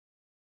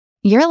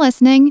You're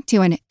listening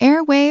to an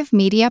Airwave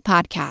Media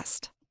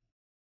Podcast.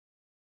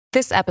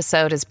 This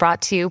episode is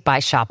brought to you by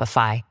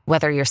Shopify.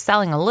 Whether you're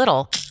selling a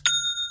little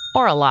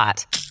or a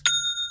lot,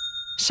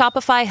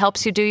 Shopify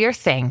helps you do your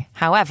thing,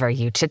 however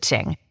you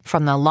cha-ching.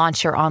 From the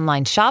launch your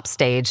online shop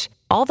stage,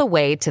 all the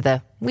way to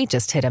the we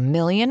just hit 1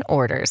 million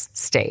orders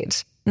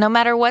stage. No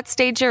matter what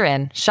stage you're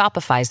in,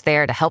 Shopify's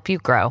there to help you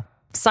grow.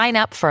 Sign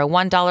up for a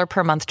 $1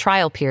 per month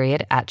trial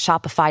period at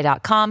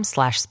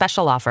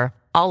shopify.com/special offer,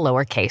 all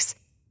lowercase.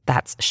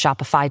 That's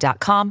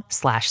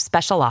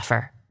shopify.com/special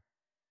offer.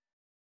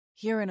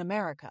 Here in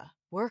America,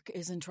 work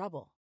is in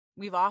trouble.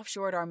 We've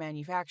offshored our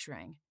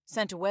manufacturing,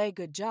 sent away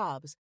good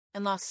jobs,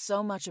 and lost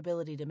so much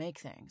ability to make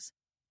things.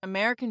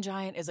 American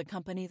Giant is a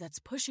company that's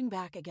pushing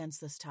back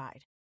against this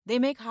tide. They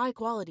make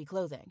high-quality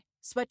clothing,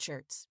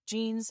 sweatshirts,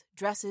 jeans,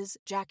 dresses,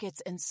 jackets,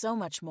 and so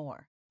much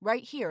more,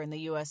 right here in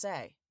the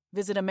USA.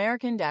 Visit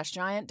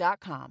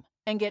American-Giant.com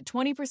and get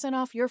 20%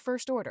 off your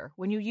first order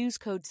when you use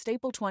code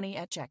STAPLE20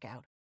 at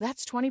checkout.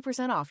 That's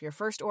 20% off your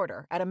first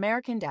order at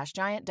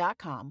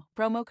American-Giant.com,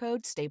 promo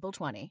code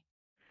STAPLE20.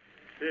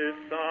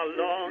 It's a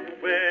long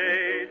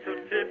way to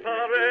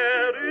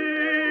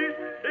Tipperary,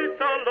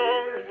 it's a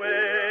long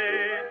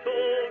way to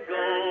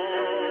go.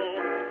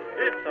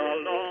 It's a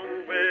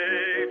long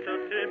way to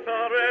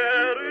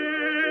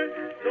Tipperary,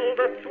 to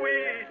the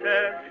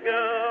sweetest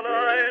girl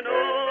I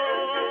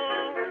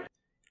know.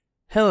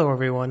 Hello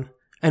everyone,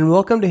 and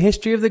welcome to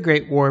History of the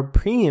Great War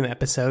Premium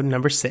Episode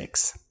number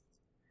 6.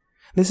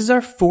 This is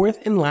our fourth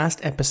and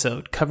last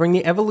episode covering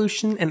the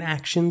evolution and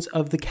actions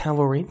of the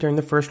cavalry during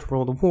the First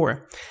World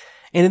War.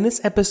 And in this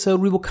episode,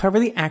 we will cover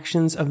the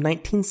actions of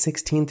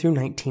 1916 through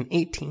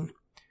 1918.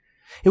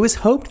 It was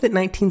hoped that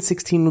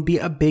 1916 would be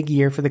a big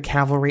year for the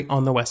cavalry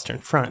on the Western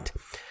Front.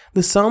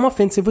 The Somme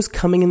offensive was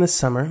coming in the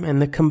summer,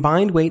 and the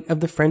combined weight of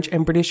the French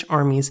and British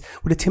armies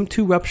would attempt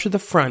to rupture the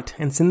front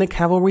and send the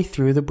cavalry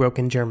through the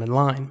broken German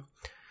line.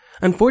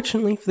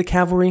 Unfortunately for the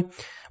cavalry,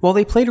 while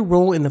they played a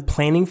role in the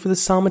planning for the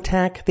Somme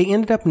attack, they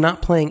ended up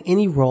not playing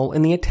any role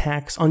in the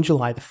attacks on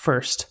July the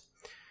 1st.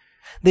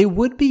 They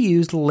would be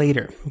used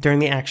later during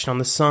the action on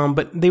the Somme,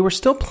 but they were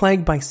still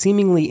plagued by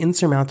seemingly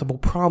insurmountable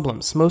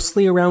problems,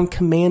 mostly around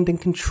command and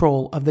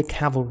control of the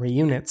cavalry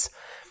units.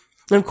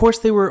 And of course,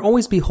 they were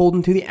always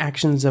beholden to the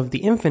actions of the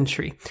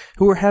infantry,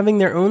 who were having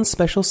their own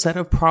special set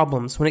of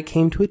problems when it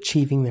came to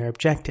achieving their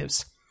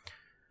objectives.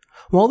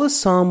 While the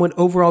Somme would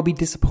overall be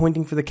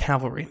disappointing for the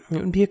cavalry, it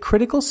would be a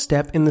critical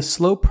step in the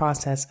slow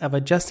process of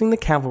adjusting the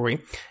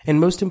cavalry, and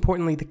most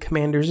importantly the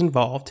commanders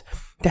involved,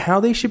 to how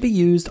they should be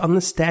used on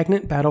the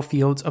stagnant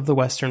battlefields of the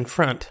Western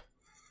Front.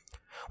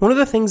 One of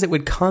the things that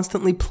would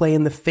constantly play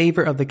in the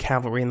favor of the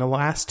cavalry in the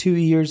last 2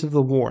 years of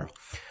the war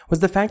was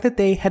the fact that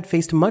they had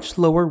faced much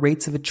lower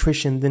rates of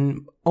attrition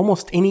than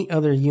almost any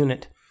other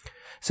unit.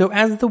 So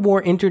as the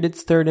war entered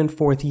its third and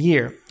fourth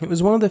year, it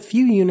was one of the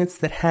few units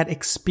that had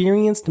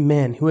experienced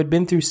men who had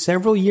been through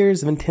several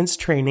years of intense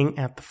training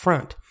at the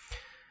front.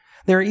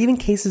 There are even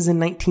cases in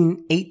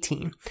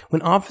 1918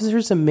 when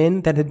officers and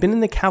men that had been in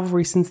the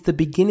cavalry since the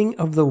beginning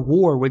of the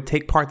war would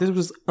take part. This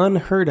was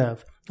unheard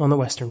of on the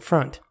Western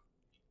Front.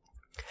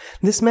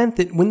 This meant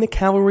that when the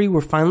cavalry were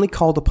finally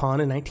called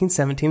upon in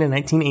 1917 and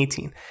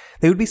 1918,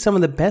 they would be some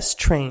of the best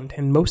trained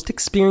and most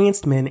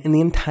experienced men in the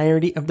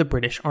entirety of the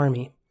British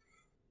Army.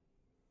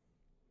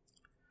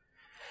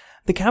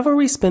 The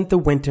cavalry spent the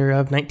winter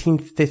of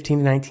 1915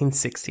 to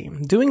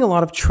 1916 doing a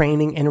lot of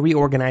training and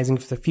reorganizing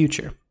for the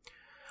future.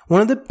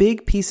 One of the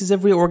big pieces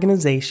of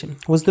reorganization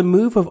was the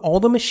move of all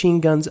the machine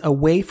guns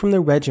away from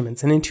the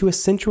regiments and into a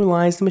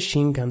centralized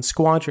machine gun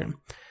squadron.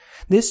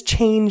 This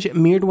change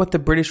mirrored what the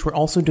British were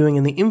also doing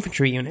in the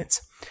infantry units,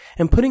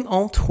 and putting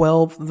all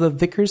 12 of the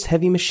Vickers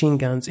heavy machine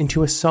guns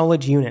into a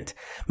solid unit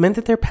meant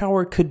that their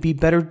power could be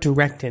better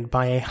directed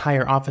by a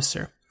higher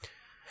officer.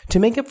 To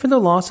make up for the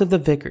loss of the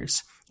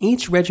Vickers,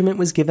 each regiment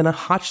was given a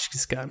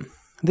Hotchkiss gun.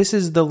 This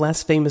is the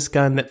less famous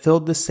gun that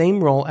filled the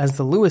same role as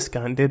the Lewis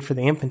gun did for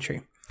the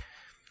infantry.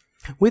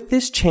 With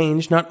this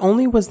change, not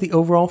only was the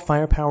overall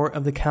firepower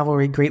of the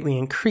cavalry greatly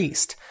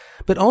increased,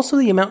 but also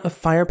the amount of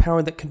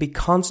firepower that could be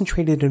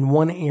concentrated in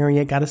one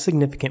area got a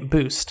significant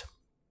boost.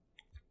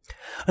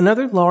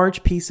 Another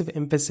large piece of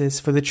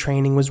emphasis for the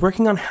training was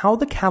working on how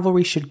the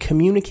cavalry should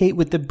communicate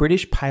with the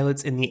British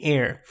pilots in the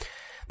air.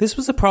 This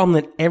was a problem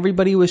that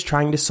everybody was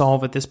trying to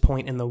solve at this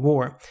point in the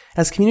war,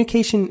 as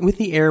communication with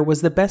the air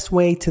was the best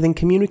way to then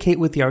communicate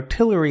with the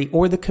artillery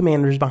or the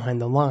commanders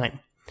behind the line.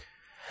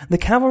 The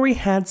cavalry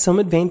had some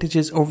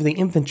advantages over the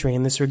infantry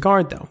in this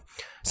regard, though,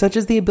 such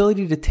as the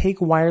ability to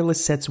take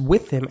wireless sets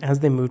with them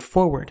as they moved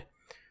forward.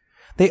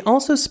 They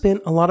also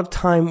spent a lot of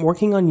time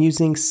working on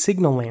using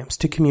signal lamps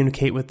to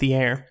communicate with the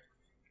air.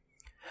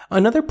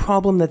 Another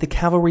problem that the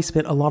cavalry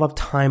spent a lot of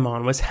time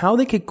on was how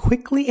they could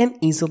quickly and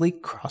easily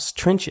cross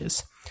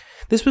trenches.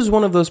 This was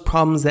one of those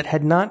problems that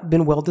had not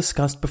been well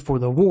discussed before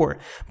the war,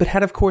 but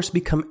had of course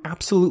become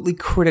absolutely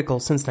critical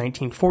since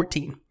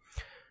 1914.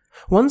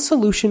 One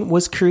solution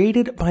was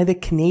created by the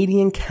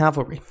Canadian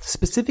cavalry,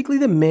 specifically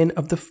the men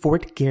of the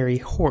Fort Garry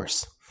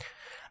Horse.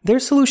 Their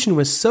solution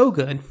was so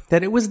good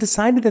that it was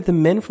decided that the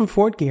men from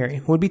Fort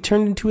Garry would be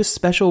turned into a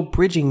special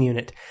bridging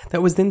unit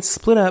that was then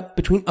split up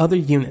between other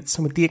units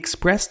with the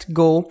expressed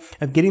goal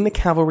of getting the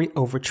cavalry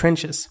over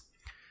trenches.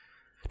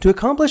 To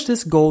accomplish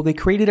this goal, they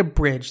created a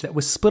bridge that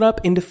was split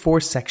up into 4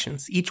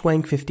 sections, each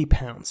weighing 50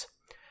 pounds.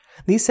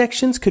 These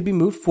sections could be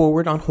moved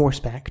forward on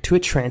horseback to a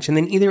trench and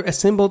then either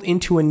assembled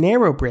into a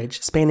narrow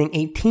bridge spanning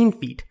 18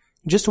 feet,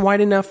 just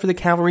wide enough for the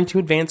cavalry to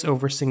advance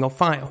over single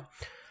file.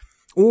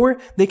 Or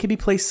they could be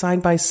placed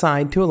side by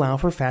side to allow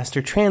for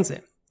faster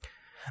transit.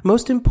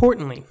 Most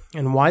importantly,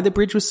 and why the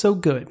bridge was so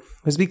good,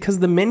 was because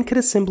the men could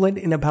assemble it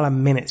in about a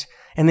minute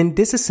and then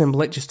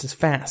disassemble it just as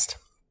fast.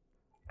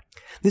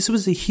 This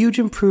was a huge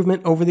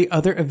improvement over the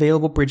other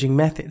available bridging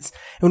methods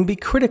and would be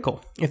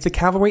critical if the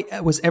cavalry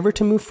was ever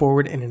to move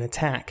forward in an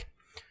attack.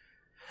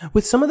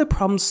 With some of the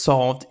problems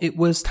solved, it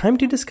was time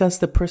to discuss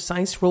the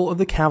precise role of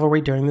the cavalry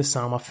during the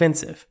Somme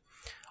offensive.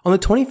 On the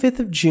 25th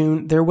of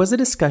June, there was a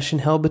discussion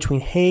held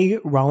between Haig,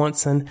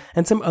 Rawlinson,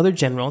 and some other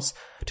generals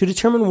to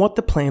determine what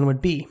the plan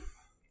would be.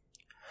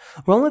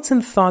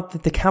 Rawlinson thought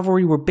that the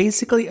cavalry were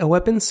basically a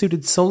weapon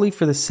suited solely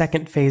for the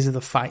second phase of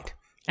the fight,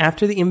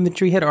 after the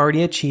infantry had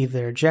already achieved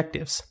their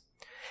objectives.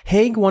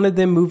 Haig wanted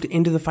them moved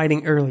into the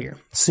fighting earlier,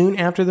 soon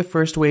after the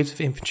first waves of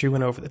infantry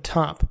went over the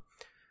top.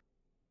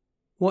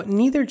 What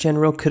neither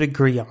general could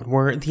agree on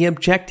were the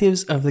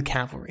objectives of the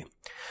cavalry.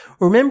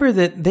 Remember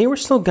that they were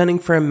still gunning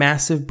for a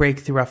massive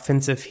breakthrough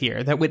offensive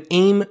here that would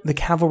aim the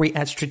cavalry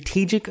at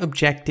strategic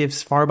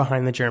objectives far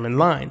behind the German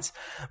lines.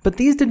 But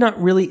these did not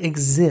really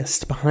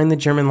exist behind the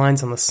German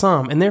lines on the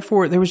Somme, and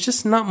therefore there was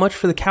just not much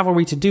for the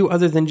cavalry to do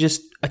other than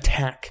just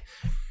attack.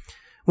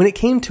 When it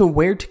came to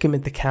where to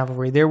commit the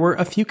cavalry, there were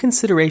a few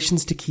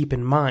considerations to keep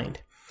in mind.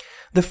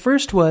 The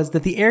first was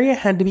that the area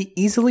had to be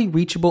easily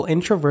reachable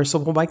and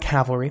traversable by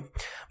cavalry,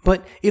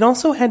 but it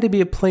also had to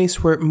be a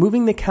place where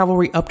moving the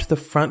cavalry up to the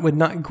front would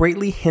not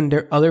greatly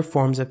hinder other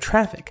forms of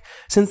traffic,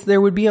 since there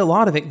would be a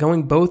lot of it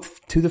going both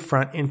to the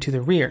front and to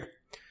the rear.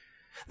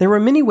 There were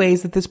many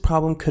ways that this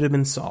problem could have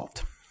been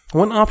solved.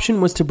 One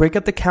option was to break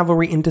up the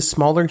cavalry into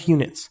smaller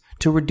units,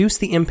 to reduce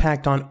the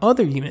impact on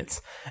other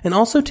units, and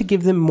also to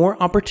give them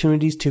more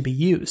opportunities to be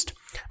used.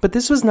 But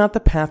this was not the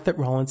path that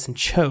Rawlinson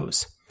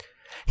chose.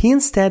 He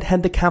instead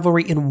had the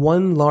cavalry in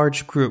one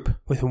large group,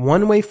 with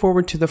one way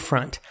forward to the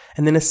front,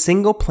 and then a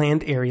single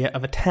planned area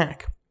of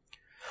attack.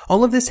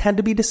 All of this had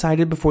to be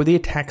decided before the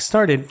attack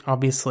started,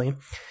 obviously,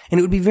 and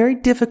it would be very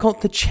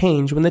difficult to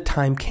change when the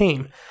time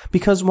came,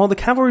 because while the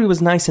cavalry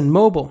was nice and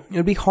mobile, it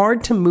would be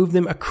hard to move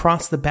them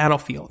across the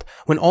battlefield,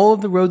 when all of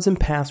the roads and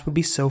paths would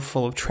be so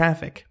full of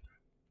traffic.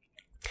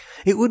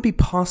 It would be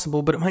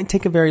possible, but it might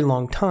take a very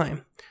long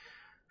time.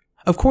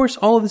 Of course,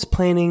 all of this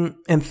planning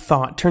and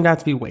thought turned out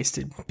to be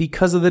wasted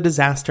because of the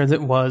disaster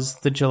that was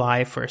the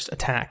July 1st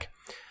attack.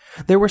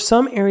 There were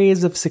some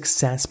areas of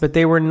success, but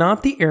they were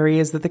not the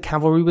areas that the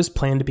cavalry was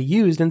planned to be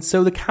used, and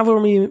so the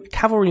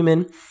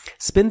cavalrymen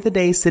spent the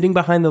day sitting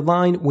behind the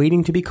line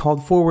waiting to be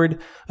called forward,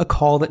 a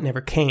call that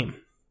never came.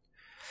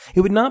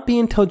 It would not be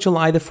until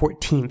July the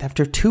 14th,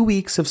 after 2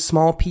 weeks of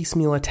small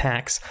piecemeal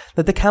attacks,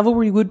 that the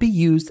cavalry would be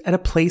used at a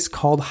place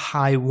called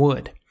High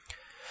Wood.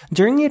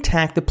 During the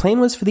attack, the plan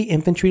was for the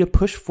infantry to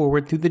push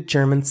forward through the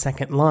German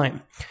second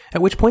line,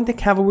 at which point the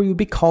cavalry would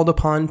be called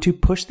upon to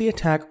push the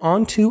attack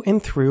onto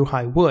and through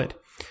High Wood.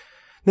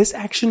 This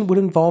action would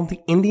involve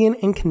the Indian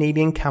and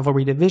Canadian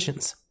cavalry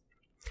divisions.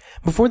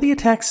 Before the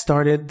attack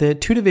started, the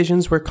 2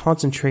 divisions were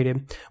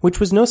concentrated, which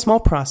was no small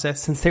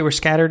process since they were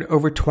scattered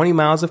over 20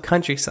 miles of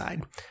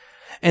countryside,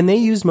 and they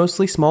used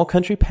mostly small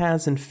country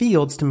paths and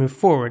fields to move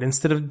forward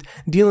instead of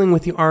dealing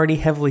with the already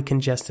heavily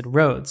congested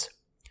roads.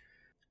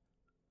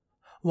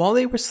 While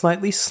they were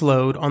slightly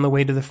slowed on the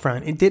way to the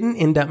front, it didn't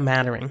end up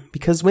mattering,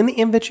 because when the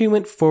infantry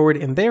went forward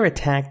in their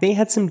attack, they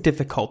had some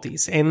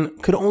difficulties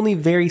and could only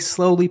very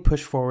slowly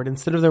push forward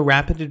instead of the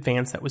rapid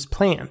advance that was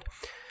planned.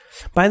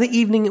 By the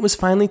evening, it was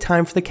finally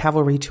time for the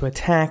cavalry to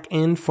attack,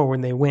 and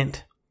forward they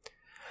went.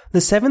 The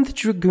 7th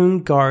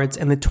Dragoon Guards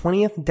and the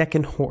 20th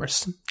Deccan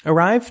Horse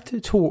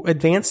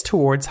advanced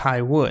towards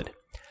High Wood.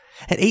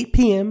 At 8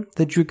 p.m.,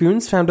 the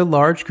Dragoons found a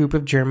large group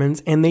of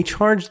Germans, and they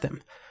charged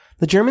them.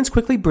 The Germans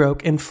quickly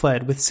broke and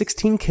fled, with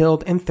 16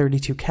 killed and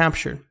 32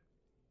 captured.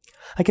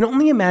 I can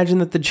only imagine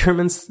what the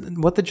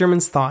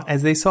Germans thought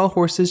as they saw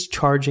horses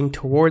charging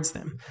towards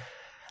them.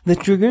 The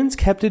Dragoons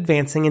kept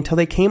advancing until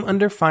they came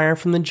under fire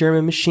from the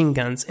German machine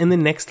guns in the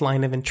next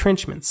line of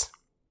entrenchments.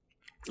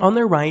 On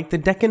their right, the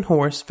Deccan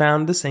Horse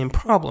found the same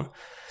problem.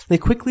 They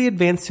quickly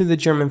advanced through the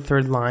German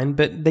third line,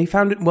 but they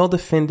found it well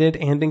defended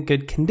and in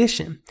good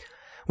condition.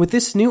 With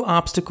this new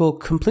obstacle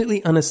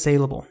completely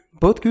unassailable,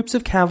 both groups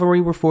of cavalry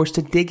were forced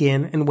to dig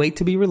in and wait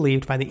to be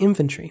relieved by the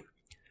infantry.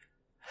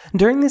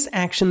 During this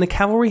action, the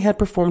cavalry had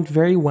performed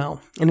very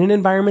well in an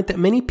environment that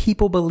many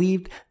people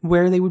believed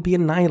where they would be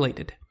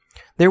annihilated.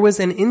 There was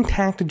an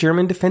intact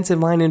German defensive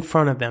line in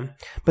front of them,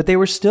 but they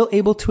were still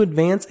able to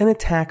advance and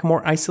attack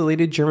more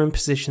isolated German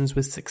positions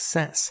with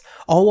success,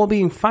 all while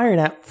being fired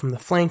at from the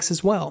flanks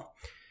as well.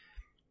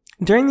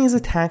 During these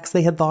attacks,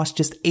 they had lost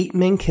just 8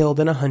 men killed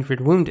and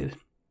 100 wounded.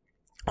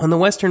 On the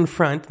Western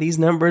Front, these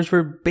numbers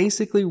were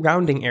basically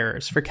rounding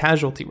errors for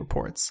casualty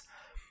reports.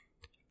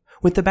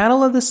 With the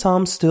Battle of the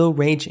Somme still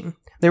raging,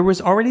 there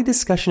was already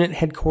discussion at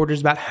headquarters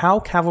about how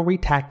cavalry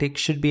tactics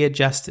should be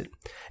adjusted,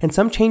 and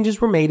some changes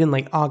were made in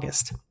late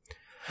August.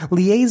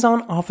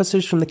 Liaison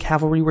officers from the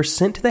cavalry were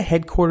sent to the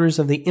headquarters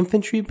of the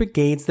infantry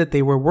brigades that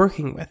they were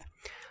working with.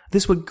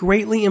 This would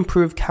greatly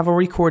improve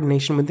cavalry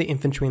coordination with the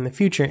infantry in the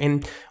future,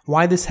 and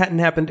why this hadn't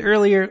happened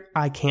earlier,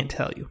 I can't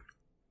tell you.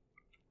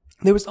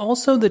 There was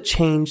also the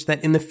change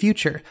that in the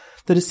future,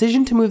 the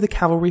decision to move the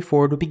cavalry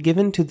forward would be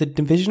given to the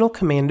divisional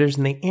commanders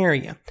in the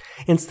area,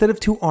 instead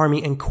of to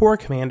army and corps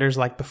commanders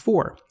like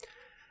before.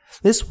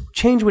 This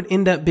change would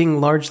end up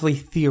being largely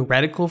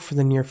theoretical for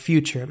the near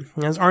future,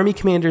 as army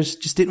commanders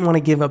just didn't want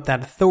to give up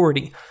that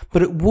authority,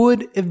 but it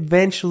would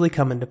eventually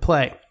come into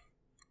play.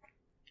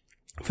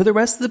 For the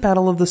rest of the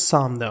Battle of the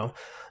Somme, though,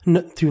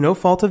 through no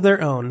fault of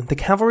their own, the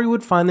cavalry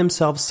would find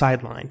themselves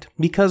sidelined,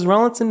 because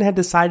Rawlinson had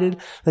decided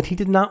that he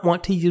did not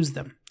want to use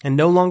them, and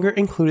no longer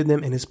included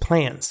them in his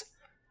plans.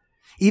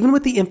 Even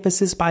with the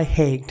emphasis by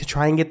Haig to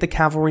try and get the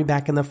cavalry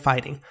back in the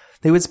fighting,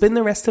 they would spend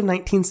the rest of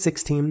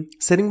 1916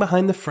 sitting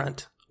behind the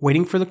front,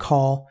 waiting for the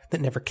call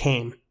that never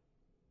came.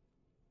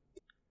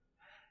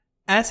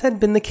 As had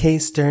been the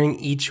case during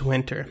each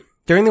winter,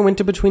 during the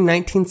winter between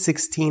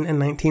 1916 and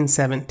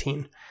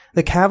 1917,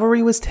 the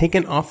cavalry was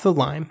taken off the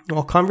line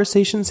while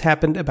conversations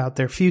happened about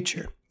their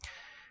future.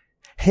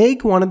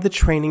 Haig wanted the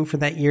training for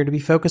that year to be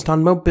focused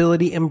on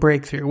mobility and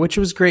breakthrough, which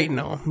was great and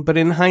all, but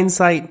in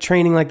hindsight,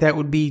 training like that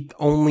would be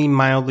only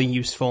mildly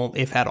useful,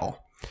 if at all.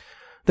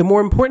 The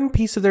more important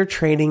piece of their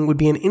training would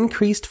be an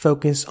increased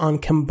focus on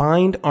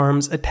combined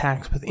arms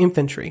attacks with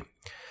infantry.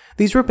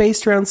 These were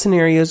based around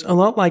scenarios a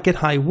lot like at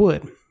High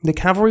Wood. The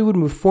cavalry would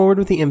move forward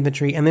with the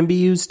infantry and then be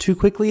used to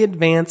quickly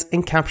advance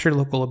and capture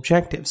local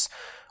objectives.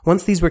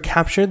 Once these were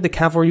captured, the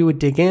cavalry would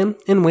dig in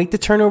and wait to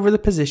turn over the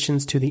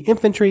positions to the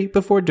infantry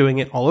before doing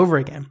it all over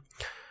again.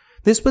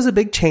 This was a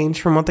big change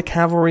from what the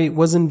cavalry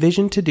was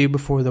envisioned to do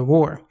before the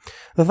war.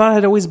 The thought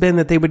had always been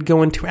that they would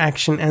go into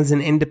action as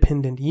an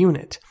independent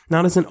unit,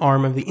 not as an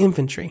arm of the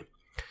infantry.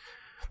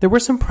 There were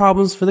some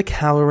problems for the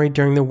cavalry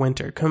during the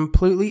winter,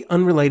 completely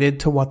unrelated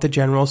to what the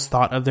generals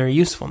thought of their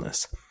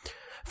usefulness.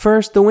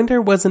 First, the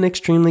winter was an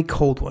extremely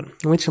cold one,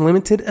 which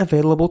limited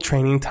available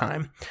training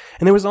time,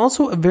 and there was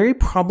also a very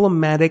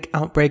problematic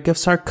outbreak of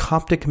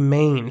sarcoptic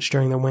mange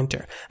during the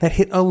winter that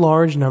hit a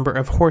large number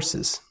of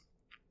horses.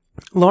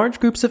 Large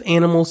groups of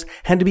animals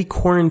had to be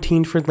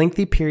quarantined for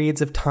lengthy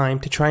periods of time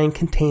to try and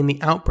contain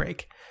the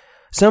outbreak.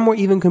 Some were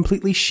even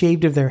completely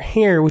shaved of their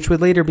hair, which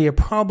would later be a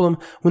problem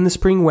when the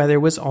spring weather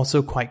was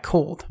also quite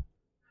cold.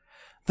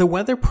 The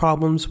weather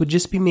problems would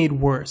just be made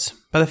worse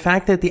by the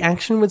fact that the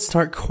action would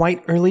start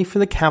quite early for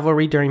the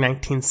cavalry during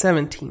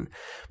 1917,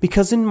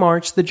 because in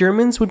March the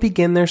Germans would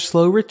begin their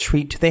slow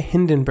retreat to the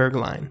Hindenburg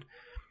Line.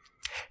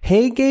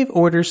 Haig gave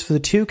orders for the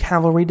 2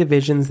 cavalry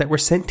divisions that were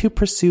sent to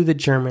pursue the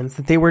Germans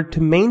that they were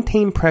to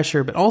maintain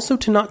pressure but also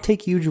to not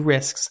take huge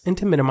risks and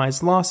to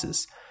minimize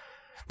losses.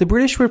 The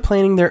British were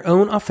planning their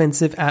own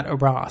offensive at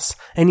Arras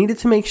and needed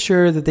to make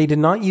sure that they did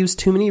not use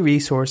too many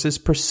resources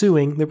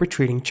pursuing the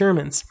retreating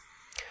Germans.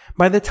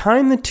 By the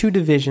time the 2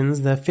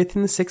 divisions, the 5th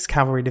and the 6th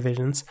Cavalry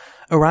Divisions,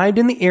 arrived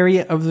in the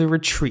area of the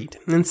retreat,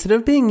 instead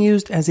of being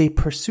used as a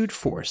pursuit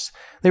force,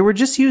 they were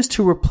just used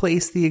to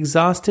replace the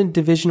exhausted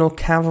divisional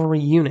cavalry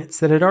units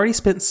that had already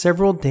spent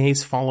several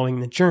days following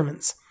the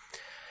Germans.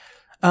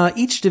 I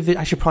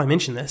should probably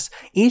mention this.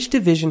 Each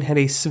division had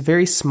a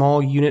very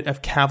small unit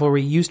of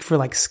cavalry used for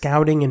like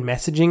scouting and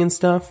messaging and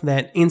stuff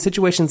that in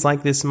situations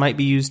like this might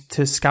be used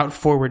to scout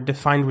forward to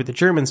find where the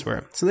Germans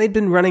were. So they'd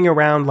been running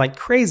around like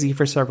crazy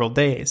for several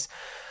days.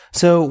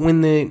 So when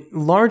the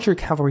larger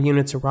cavalry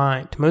units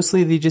arrived,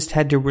 mostly they just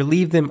had to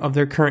relieve them of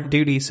their current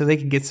duties so they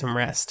could get some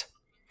rest.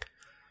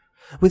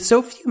 With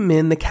so few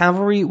men, the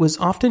cavalry was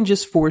often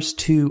just forced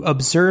to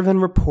observe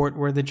and report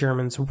where the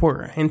Germans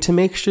were, and to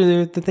make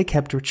sure that they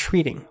kept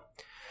retreating.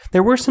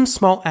 There were some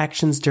small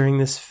actions during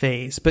this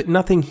phase, but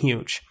nothing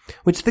huge,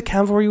 which the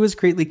cavalry was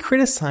greatly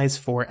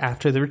criticized for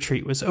after the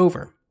retreat was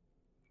over.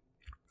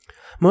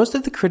 Most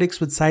of the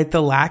critics would cite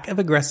the lack of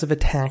aggressive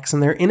attacks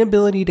and their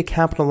inability to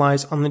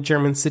capitalize on the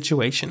German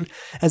situation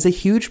as a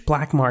huge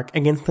black mark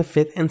against the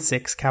 5th and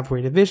 6th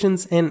Cavalry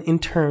Divisions, and in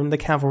turn the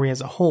cavalry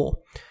as a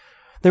whole.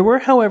 There were,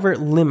 however,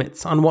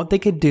 limits on what they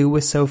could do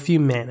with so few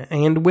men,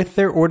 and with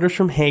their orders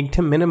from Haig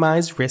to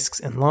minimize risks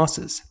and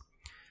losses.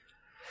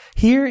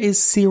 Here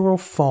is Cyril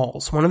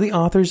Falls, one of the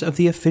authors of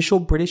the official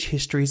British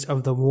histories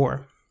of the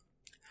war.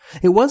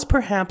 It was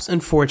perhaps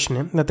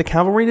unfortunate that the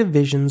cavalry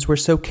divisions were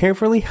so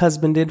carefully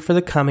husbanded for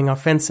the coming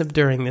offensive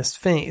during this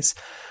phase,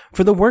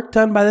 for the work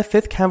done by the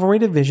 5th Cavalry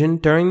Division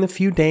during the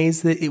few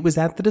days that it was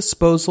at the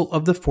disposal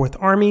of the 4th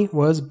Army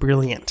was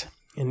brilliant."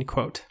 End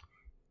quote.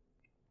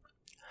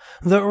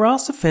 The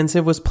Arras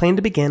offensive was planned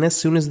to begin as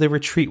soon as the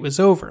retreat was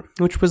over,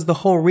 which was the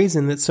whole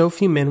reason that so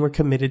few men were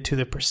committed to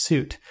the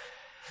pursuit.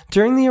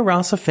 During the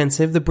Arras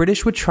offensive, the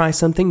British would try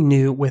something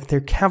new with their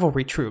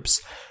cavalry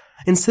troops.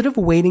 Instead of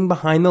waiting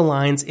behind the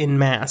lines en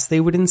masse, they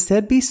would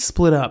instead be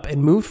split up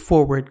and moved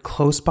forward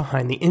close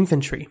behind the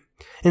infantry.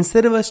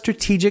 Instead of a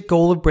strategic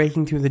goal of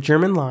breaking through the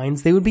German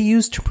lines, they would be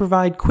used to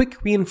provide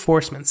quick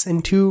reinforcements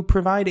and to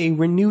provide a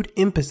renewed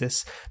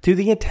impetus to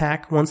the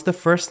attack once the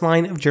first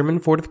line of German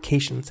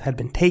fortifications had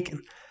been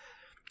taken.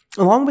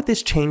 Along with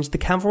this change, the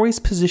cavalry's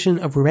position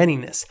of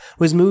readiness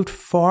was moved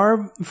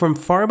far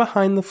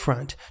behind the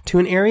front to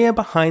an area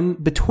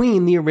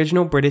between the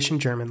original British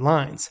and German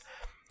lines.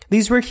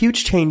 These were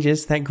huge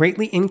changes that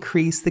greatly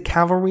increased the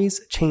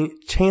cavalry's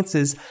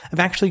chances of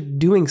actually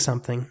doing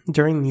something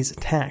during these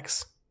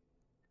attacks.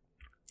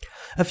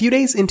 A few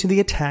days into the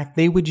attack,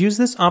 they would use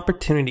this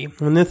opportunity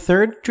when the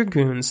 3rd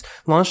Dragoons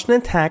launched an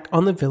attack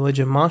on the village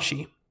of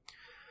Monchy.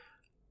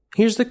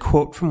 Here's the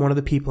quote from one of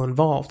the people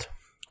involved.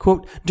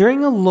 Quote,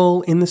 "During a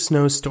lull in the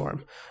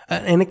snowstorm,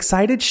 an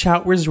excited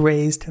shout was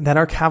raised that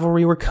our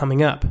cavalry were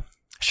coming up.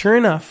 Sure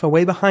enough,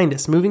 away behind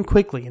us, moving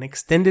quickly in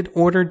extended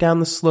order down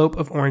the slope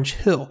of Orange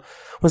Hill,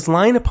 was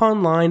line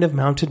upon line of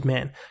mounted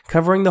men,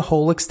 covering the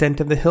whole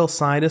extent of the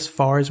hillside as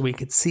far as we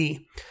could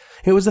see.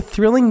 It was a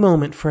thrilling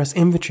moment for us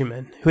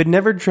infantrymen, who had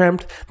never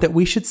dreamt that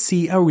we should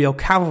see a real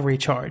cavalry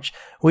charge,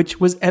 which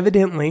was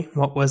evidently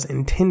what was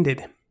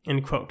intended."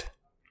 End quote.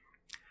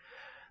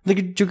 The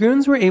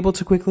Dragoons were able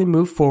to quickly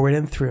move forward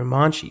and through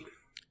Monchy.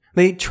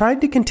 They tried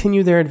to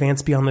continue their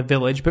advance beyond the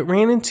village, but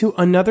ran into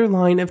another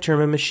line of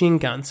German machine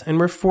guns and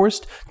were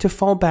forced to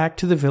fall back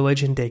to the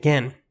village and dig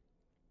in.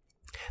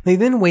 They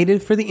then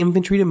waited for the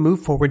infantry to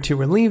move forward to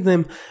relieve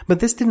them, but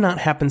this did not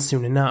happen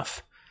soon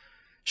enough.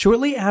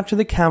 Shortly after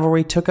the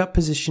cavalry took up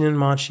position in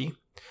Monchy,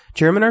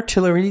 German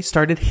artillery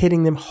started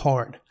hitting them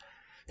hard.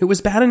 It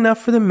was bad enough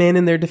for the men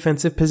in their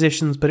defensive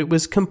positions, but it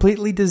was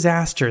completely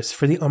disastrous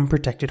for the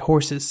unprotected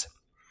horses.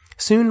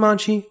 Soon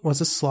Monchy was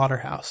a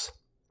slaughterhouse.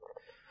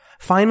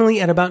 Finally,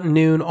 at about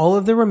noon, all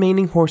of the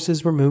remaining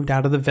horses were moved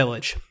out of the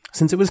village,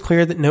 since it was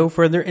clear that no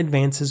further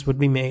advances would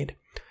be made.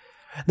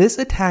 This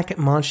attack at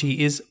Monchy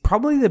is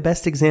probably the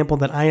best example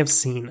that I have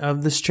seen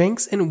of the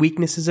strengths and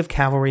weaknesses of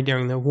cavalry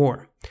during the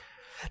war.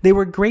 They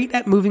were great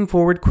at moving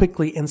forward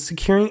quickly and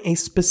securing a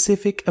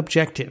specific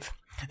objective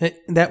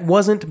that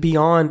wasn't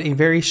beyond a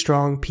very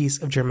strong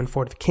piece of German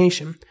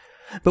fortification.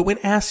 But when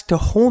asked to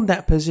hold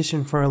that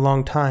position for a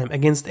long time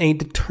against a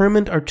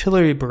determined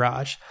artillery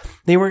barrage,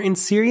 they were in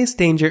serious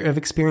danger of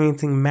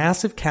experiencing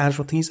massive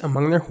casualties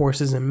among their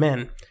horses and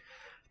men.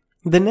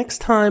 The next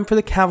time for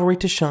the cavalry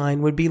to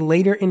shine would be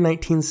later in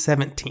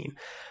 1917,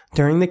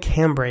 during the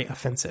Cambrai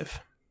offensive.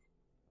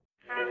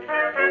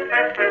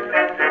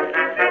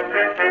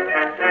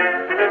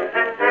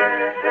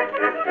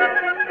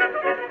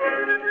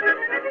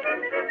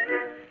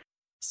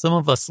 Some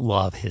of us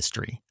love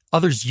history.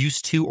 Others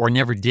used to or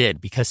never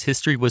did because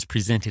history was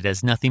presented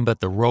as nothing but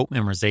the rote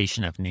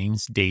memorization of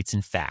names, dates,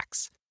 and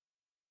facts.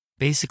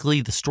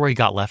 Basically, the story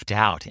got left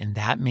out, and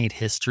that made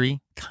history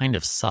kind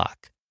of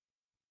suck.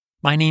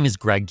 My name is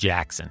Greg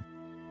Jackson.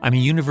 I'm a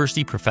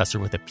university professor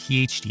with a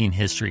PhD in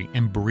history,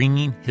 and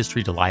bringing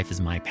history to life is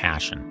my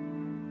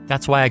passion.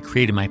 That's why I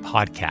created my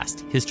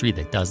podcast, History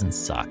That Doesn't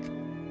Suck.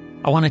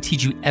 I want to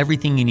teach you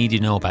everything you need to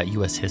know about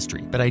U.S.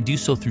 history, but I do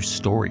so through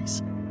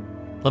stories.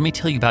 Let me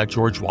tell you about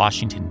George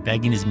Washington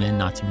begging his men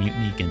not to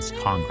mutiny against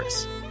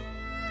Congress,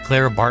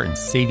 Clara Barton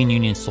saving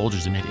Union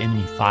soldiers amid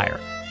enemy fire,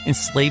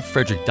 enslaved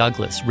Frederick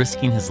Douglass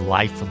risking his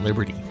life for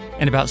liberty,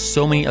 and about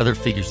so many other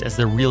figures as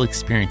their real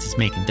experiences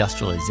make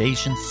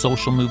industrialization,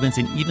 social movements,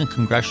 and even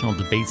congressional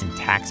debates and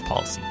tax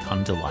policy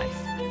come to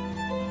life.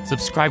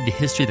 Subscribe to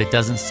History That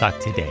Doesn't Suck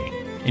today,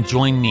 and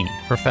join me,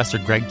 Professor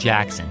Greg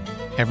Jackson,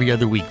 every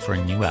other week for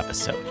a new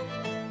episode,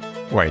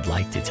 where I'd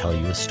like to tell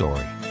you a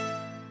story.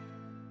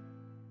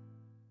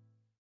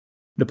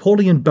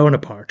 Napoleon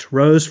Bonaparte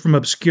rose from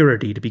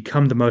obscurity to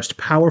become the most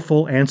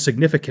powerful and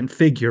significant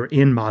figure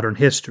in modern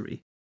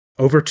history.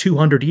 Over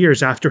 200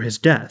 years after his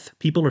death,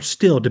 people are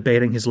still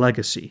debating his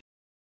legacy.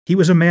 He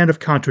was a man of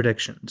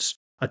contradictions,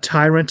 a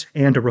tyrant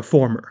and a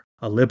reformer,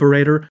 a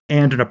liberator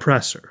and an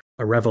oppressor,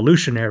 a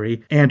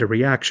revolutionary and a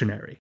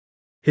reactionary.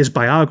 His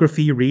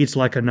biography reads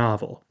like a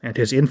novel, and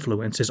his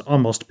influence is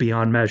almost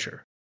beyond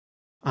measure.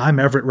 I'm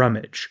Everett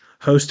Rummage,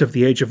 host of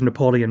the Age of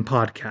Napoleon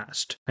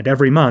podcast, and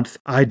every month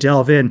I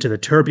delve into the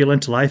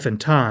turbulent life and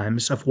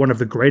times of one of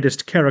the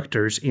greatest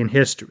characters in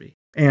history,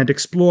 and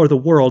explore the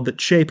world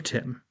that shaped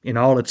him in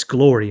all its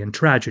glory and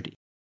tragedy.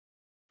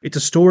 It's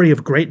a story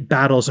of great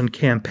battles and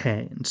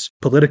campaigns,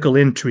 political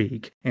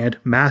intrigue, and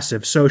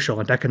massive social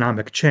and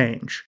economic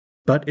change.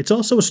 But it's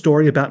also a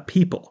story about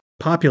people,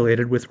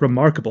 populated with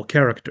remarkable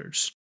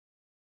characters.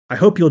 I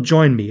hope you'll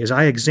join me as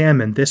I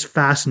examine this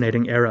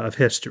fascinating era of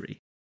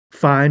history.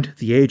 Find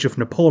The Age of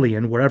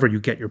Napoleon wherever you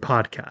get your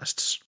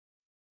podcasts.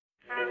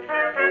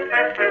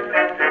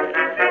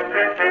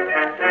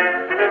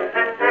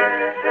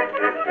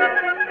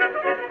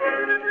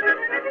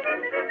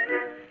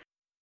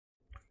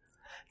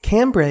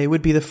 Cambrai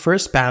would be the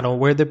first battle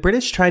where the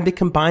British tried to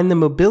combine the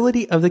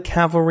mobility of the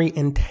cavalry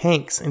and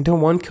tanks into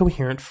one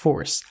coherent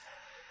force.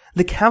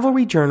 The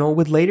Cavalry Journal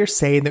would later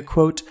say that,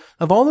 quote,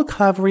 "Of all the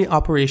cavalry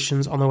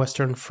operations on the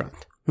Western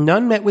Front,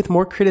 none met with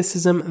more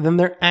criticism than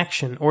their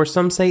action, or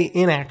some say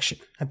inaction,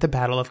 at the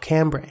Battle of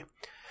Cambrai.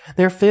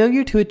 Their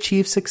failure to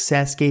achieve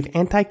success gave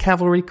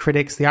anti-cavalry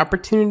critics the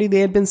opportunity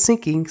they had been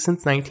seeking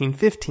since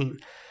 1915,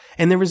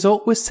 and the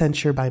result was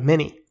censure by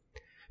many,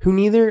 who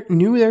neither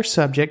knew their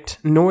subject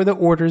nor the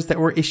orders that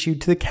were issued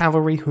to the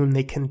cavalry whom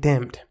they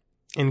condemned."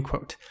 End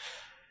quote.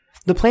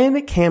 The plan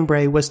at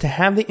Cambrai was to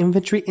have the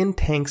infantry and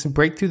tanks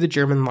break through the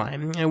German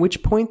line, at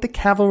which point the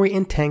cavalry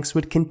and tanks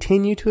would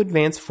continue to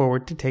advance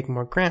forward to take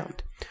more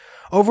ground.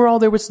 Overall,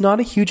 there was not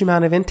a huge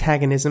amount of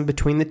antagonism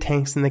between the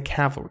tanks and the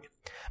cavalry.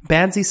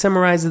 Badsey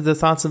summarizes the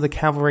thoughts of the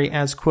cavalry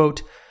as,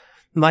 quote,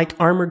 "like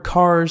armored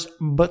cars,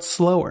 but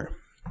slower."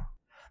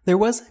 There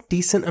was a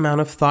decent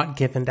amount of thought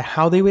given to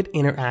how they would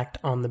interact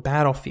on the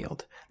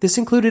battlefield. This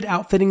included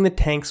outfitting the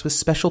tanks with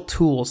special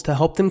tools to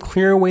help them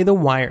clear away the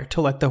wire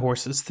to let the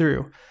horses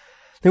through.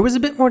 There was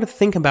a bit more to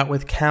think about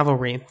with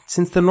cavalry,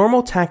 since the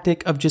normal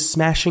tactic of just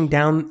smashing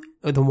down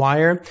the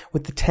wire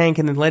with the tank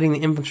and then letting the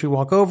infantry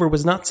walk over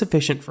was not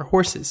sufficient for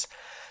horses.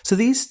 So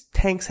these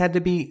tanks had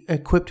to be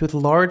equipped with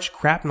large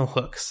grapnel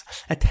hooks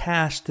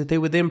attached that they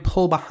would then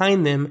pull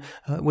behind them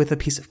with a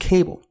piece of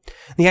cable.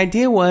 The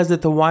idea was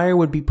that the wire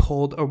would be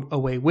pulled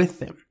away with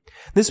them.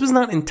 This was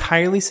not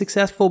entirely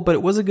successful, but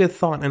it was a good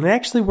thought, and it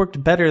actually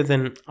worked better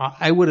than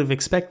I would have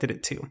expected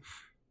it to.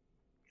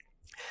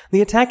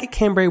 The attack at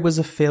Cambrai was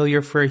a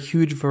failure for a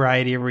huge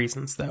variety of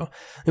reasons, though.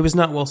 It was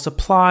not well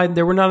supplied,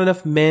 there were not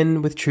enough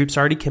men with troops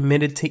already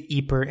committed to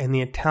Ypres and the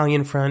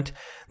Italian front,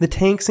 the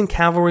tanks and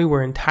cavalry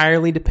were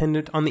entirely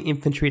dependent on the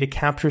infantry to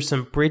capture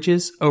some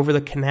bridges over the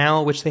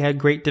canal, which they had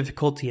great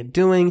difficulty in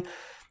doing.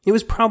 It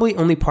was probably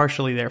only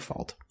partially their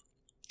fault.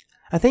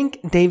 I think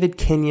David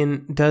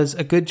Kenyon does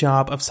a good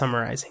job of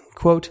summarizing.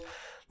 Quote,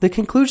 "The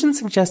conclusion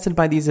suggested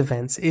by these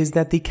events is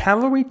that the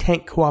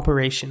cavalry-tank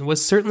cooperation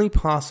was certainly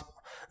possible,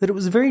 but it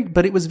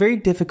was very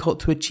difficult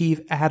to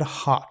achieve ad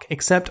hoc,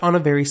 except on a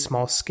very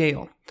small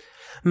scale.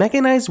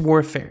 Mechanized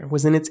warfare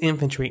was in its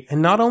infantry,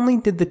 and not only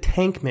did the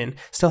tankmen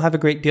still have a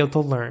great deal to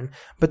learn,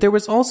 but there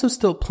was also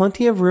still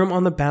plenty of room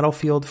on the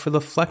battlefield for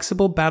the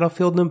flexible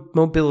battlefield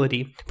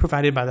mobility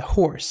provided by the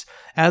horse,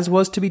 as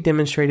was to be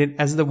demonstrated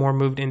as the war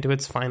moved into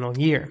its final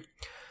year."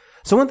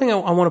 So one thing I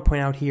want to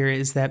point out here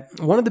is that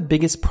one of the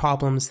biggest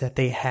problems that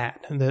they had,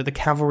 the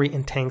cavalry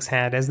and tanks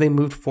had as they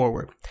moved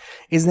forward,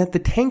 is that the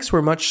tanks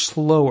were much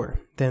slower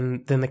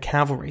than the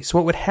cavalry. So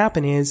what would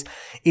happen is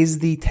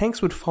the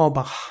tanks would fall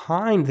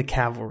behind the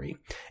cavalry,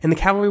 and the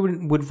cavalry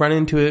would run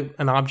into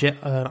an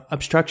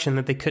obstruction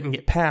that they couldn't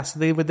get past. So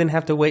they would then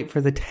have to wait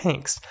for the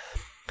tanks.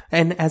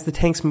 And as the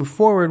tanks move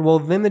forward, well,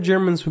 then the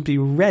Germans would be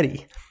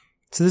ready.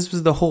 So this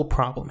was the whole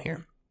problem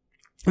here.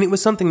 And it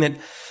was something that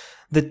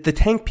the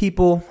tank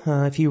people,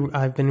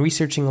 I've been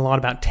researching a lot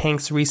about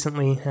tanks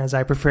recently as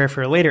I prepare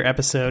for a later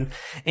episode,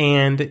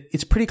 and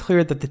it's pretty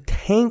clear that the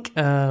tank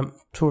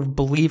sort of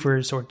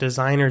believers or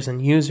designers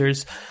and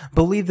users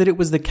believe that it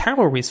was the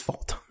cavalry's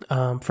fault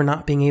for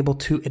not being able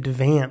to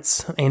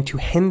advance and to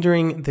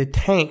hindering the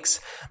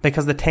tanks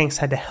because the tanks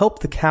had to help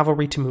the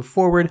cavalry to move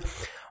forward,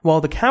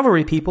 while the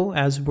cavalry people,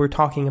 as we're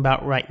talking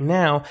about right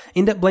now,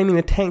 end up blaming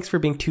the tanks for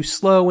being too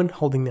slow and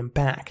holding them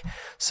back.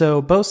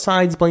 So both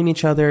sides blame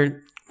each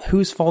other.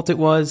 Whose fault it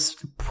was?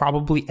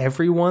 Probably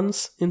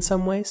everyone's in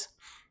some ways.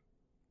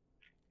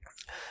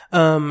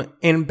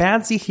 And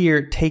Badsey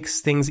here takes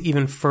things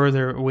even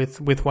further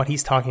with what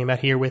he's talking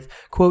about here with,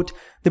 quote,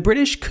 "The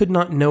British could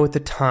not know at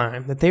the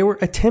time that they were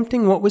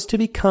attempting what was to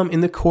become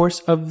in the course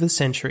of the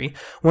century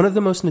one of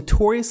the most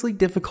notoriously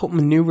difficult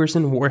maneuvers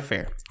in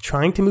warfare,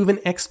 trying to move an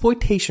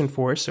exploitation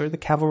force, or the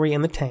cavalry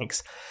and the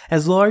tanks,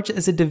 as large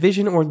as a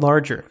division or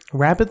larger,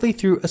 rapidly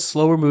through a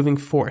slower moving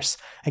force,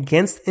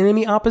 against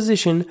enemy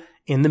opposition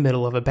in the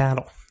middle of a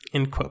battle."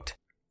 End quote.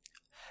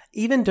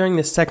 Even during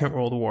the Second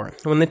World War,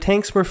 when the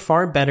tanks were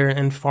far better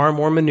and far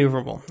more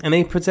maneuverable, and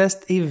they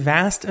possessed a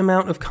vast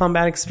amount of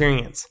combat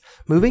experience,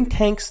 moving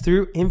tanks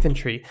through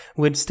infantry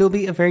would still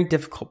be a very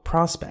difficult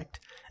prospect.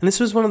 And this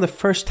was one of the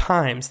first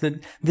times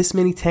that this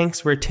many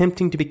tanks were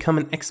attempting to become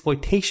an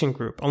exploitation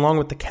group along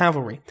with the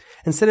cavalry,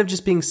 instead of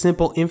just being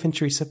simple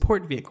infantry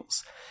support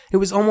vehicles. It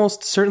was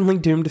almost certainly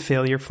doomed to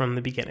failure from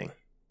the beginning.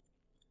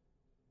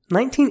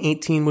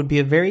 1918 would be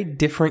a very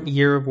different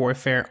year of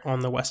warfare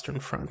on the Western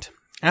Front.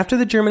 After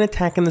the German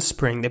attack in the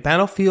spring, the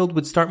battlefield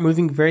would start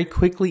moving very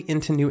quickly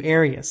into new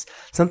areas,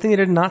 something that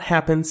had not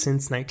happened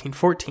since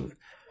 1914.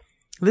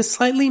 This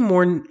slightly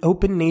more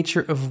open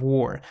nature of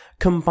war,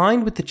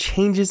 combined with the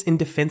changes in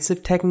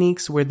defensive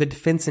techniques where the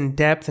defense in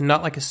depth and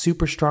not like a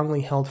super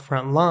strongly held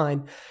front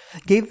line,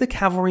 gave the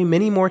cavalry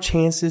many more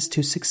chances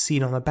to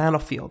succeed on the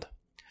battlefield.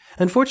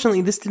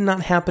 Unfortunately, this did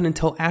not happen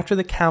until after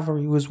the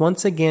cavalry was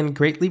once again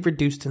greatly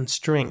reduced in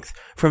strength,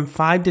 from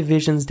 5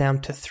 divisions down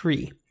to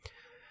 3.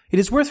 It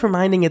is worth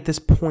reminding at this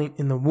point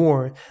in the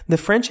war, the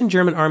French and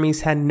German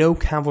armies had no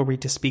cavalry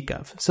to speak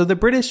of, so the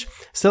British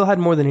still had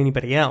more than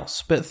anybody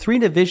else, but 3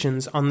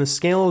 divisions on the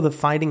scale of the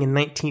fighting in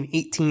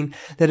 1918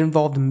 that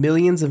involved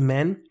millions of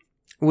men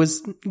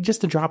was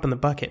just a drop in the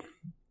bucket.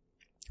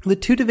 The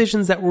 2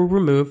 divisions that were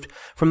removed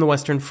from the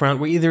Western Front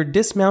were either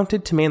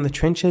dismounted to man the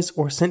trenches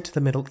or sent to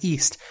the Middle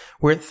East,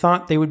 where it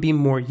thought they would be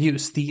more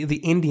use. The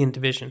Indian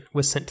Division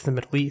was sent to the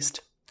Middle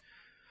East.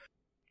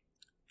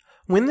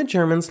 When the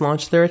Germans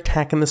launched their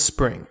attack in the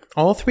spring,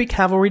 all 3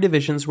 cavalry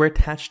divisions were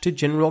attached to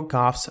General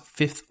Gough's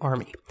 5th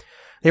Army.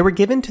 They were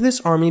given to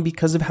this army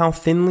because of how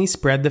thinly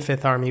spread the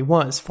 5th Army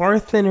was, far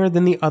thinner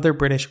than the other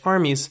British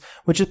armies,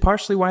 which is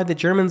partially why the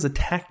Germans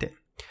attacked it.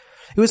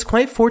 It was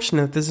quite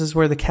fortunate this is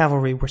where the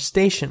cavalry were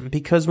stationed,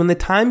 because when the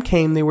time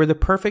came, they were the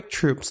perfect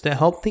troops to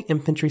help the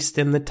infantry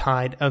stem the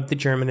tide of the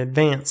German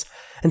advance,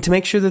 and to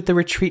make sure that the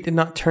retreat did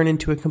not turn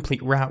into a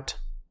complete rout.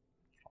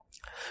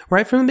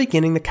 Right from the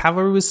beginning, the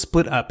cavalry was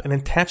split up and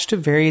attached to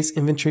various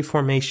infantry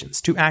formations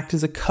to act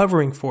as a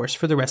covering force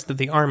for the rest of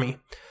the army.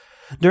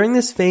 During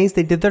this phase,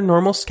 they did their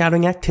normal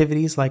scouting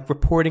activities like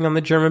reporting on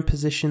the German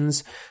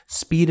positions,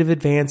 speed of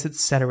advance,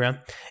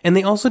 etc., and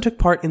they also took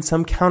part in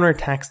some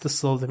counterattacks to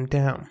slow them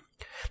down.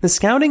 The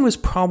scouting was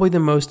probably the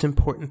most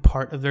important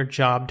part of their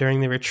job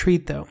during the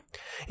retreat, though.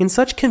 In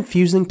such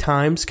confusing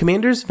times,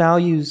 commanders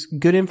value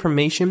good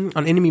information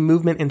on enemy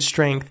movement and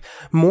strength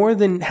more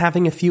than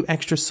having a few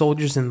extra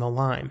soldiers in the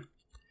line.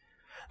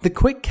 The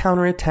quick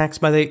counterattacks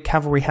by the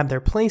cavalry had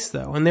their place,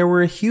 though, and there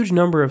were a huge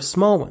number of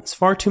small ones,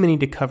 far too many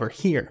to cover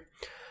here.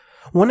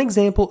 One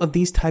example of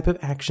these type of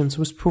actions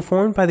was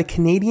performed by the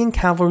Canadian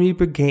Cavalry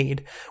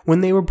Brigade when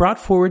they were brought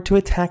forward to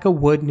attack a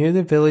wood near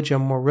the village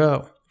of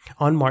Moreau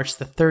on March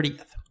the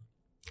 30th.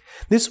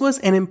 This was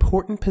an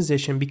important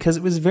position because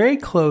it was very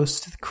close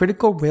to the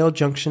critical rail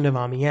junction of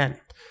Amiens.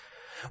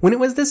 When it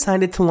was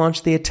decided to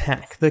launch the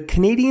attack, the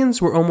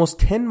Canadians were almost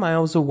 10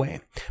 miles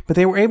away, but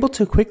they were able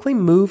to quickly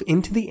move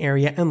into the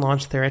area and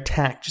launch their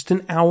attack just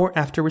an hour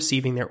after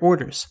receiving their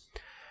orders.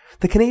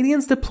 The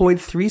Canadians deployed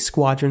 3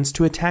 squadrons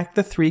to attack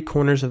the 3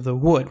 corners of the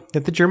wood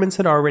that the Germans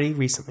had already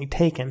recently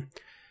taken.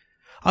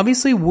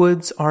 Obviously,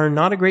 woods are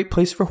not a great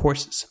place for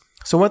horses,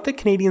 so what the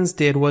Canadians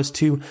did was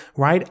to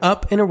ride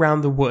up and around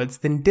the woods,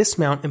 then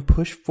dismount and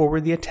push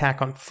forward the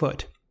attack on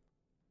foot.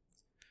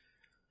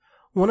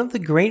 One of the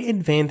great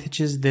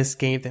advantages this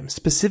gave them,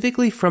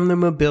 specifically from their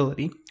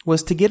mobility,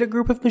 was to get a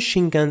group of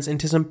machine guns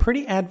into some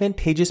pretty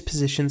advantageous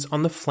positions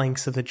on the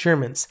flanks of the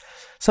Germans,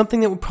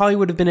 something that probably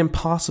would have been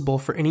impossible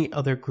for any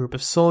other group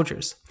of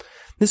soldiers.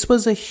 This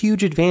was a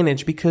huge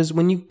advantage because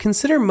when you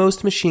consider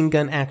most machine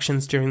gun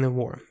actions during the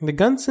war, the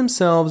guns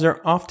themselves are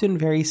often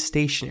very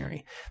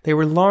stationary. They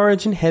were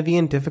large and heavy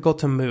and difficult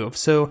to move,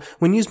 so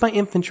when used by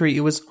infantry,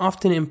 it was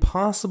often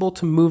impossible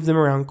to move them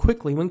around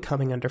quickly when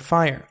coming under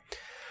fire.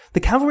 The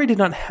cavalry did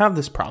not have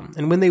this problem,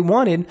 and when they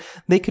wanted,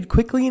 they could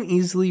quickly and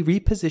easily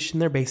reposition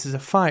their bases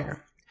of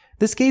fire.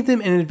 This gave them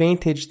an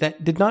advantage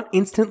that did not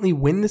instantly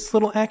win this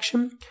little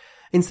action.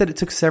 Instead, it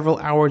took several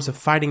hours of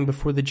fighting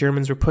before the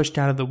Germans were pushed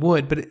out of the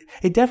wood, but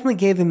it definitely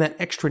gave them that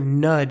extra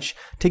nudge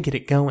to get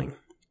it going.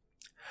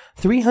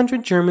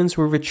 300 Germans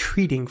were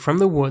retreating from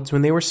the woods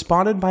when they were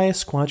spotted by a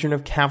squadron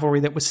of cavalry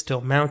that was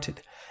still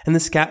mounted, and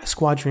the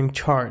squadron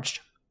charged.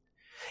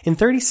 In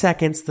 30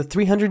 seconds, the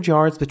 300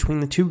 yards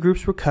between the 2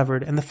 groups were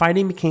covered, and the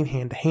fighting became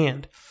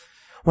hand-to-hand.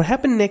 What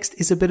happened next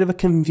is a bit of a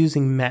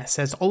confusing mess,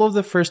 as all of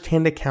the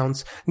first-hand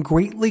accounts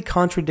greatly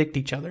contradict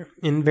each other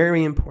in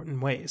very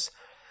important ways.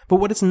 But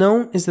what is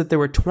known is that there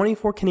were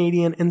 24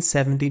 Canadian and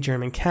 70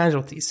 German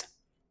casualties.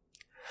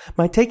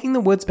 By taking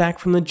the woods back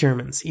from the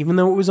Germans, even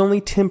though it was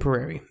only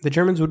temporary, the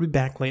Germans would be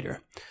back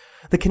later,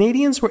 the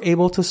Canadians were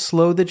able to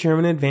slow the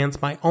German advance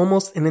by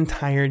almost an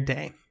entire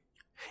day.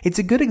 It's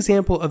a good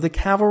example of the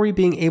cavalry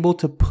being able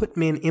to put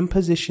men in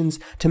positions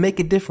to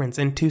make a difference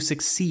and to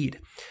succeed,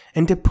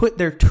 and to put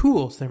their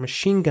tools, their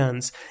machine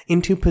guns,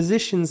 into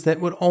positions that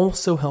would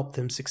also help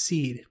them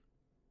succeed.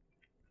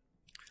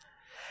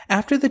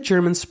 After the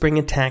German spring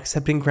attacks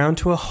had been ground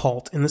to a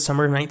halt in the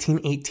summer of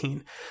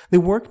 1918,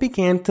 the work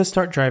began to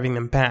start driving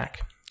them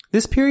back.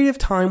 This period of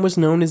time was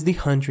known as the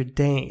 100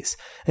 Days,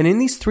 and in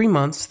these 3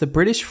 months, the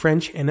British,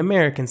 French, and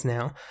Americans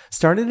now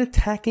started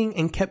attacking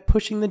and kept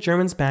pushing the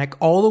Germans back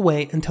all the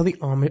way until the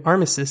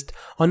armistice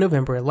on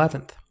November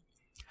 11th.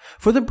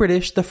 For the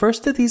British, the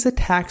first of these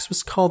attacks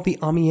was called the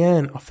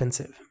Amiens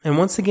Offensive, and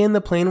once again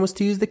the plan was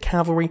to use the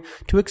cavalry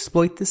to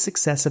exploit the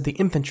success of the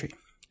infantry.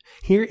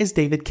 Here is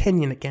David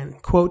Kenyon again,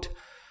 quote,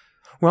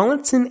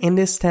 "Rawlinson and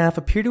his staff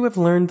appear to have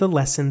learned the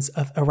lessons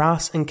of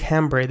Arras and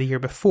Cambrai the year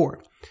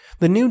before.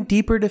 The new,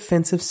 deeper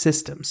defensive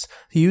systems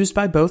used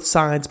by both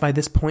sides by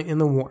this point in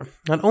the war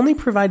not only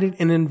provided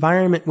an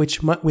environment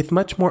with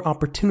much more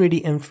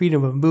opportunity and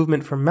freedom of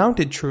movement for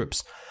mounted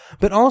troops,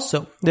 but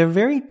also their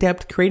very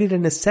depth created a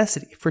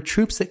necessity for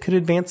troops that could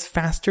advance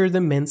faster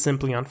than men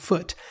simply on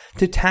foot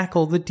to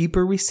tackle the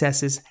deeper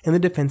recesses in the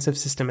defensive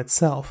system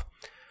itself.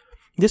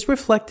 This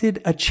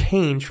reflected a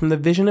change from the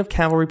vision of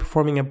cavalry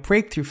performing a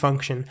breakthrough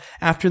function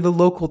after the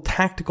local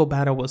tactical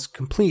battle was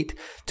complete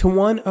to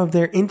one of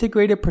their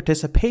integrated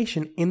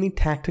participation in the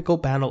tactical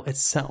battle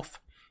itself."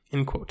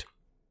 End quote.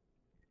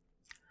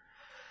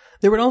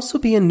 There would also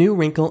be a new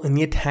wrinkle in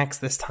the attacks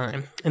this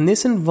time, and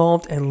this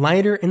involved a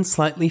lighter and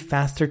slightly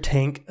faster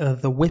tank,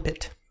 the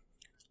Whippet.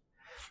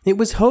 It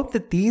was hoped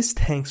that these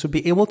tanks would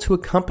be able to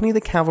accompany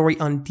the cavalry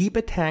on deep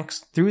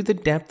attacks through the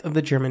depth of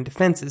the German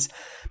defenses,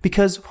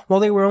 because while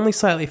they were only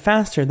slightly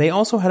faster, they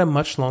also had a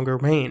much longer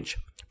range.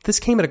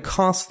 This came at a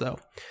cost, though.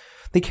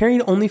 They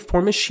carried only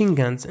 4 machine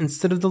guns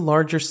instead of the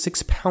larger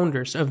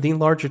 6-pounders of the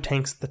larger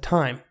tanks at the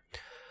time.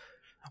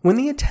 When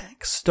the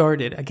attack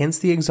started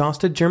against the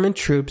exhausted German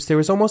troops, there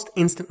was almost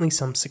instantly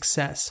some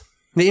success.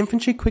 The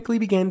infantry quickly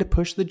began to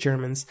push the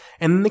Germans,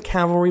 and then the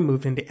cavalry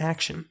moved into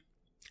action.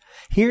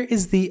 Here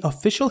is the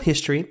official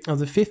history of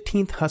the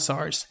 15th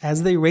Hussars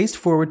as they raced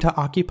forward to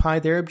occupy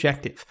their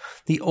objective,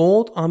 the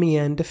old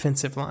Amiens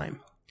defensive line.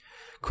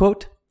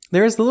 Quote,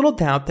 "There is little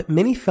doubt that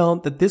many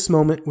felt that this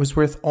moment was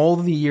worth all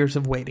the years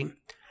of waiting.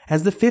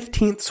 As the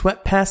 15th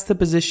swept past the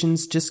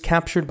positions just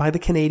captured by the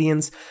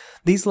Canadians,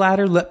 these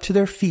latter leapt to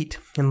their feet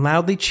and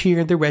loudly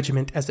cheered the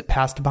regiment as it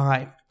passed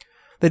by.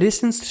 The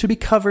distance to be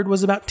covered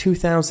was about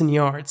 2,000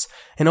 yards,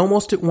 and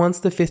almost at once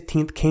the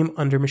 15th came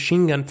under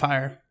machine gun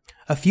fire.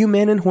 A few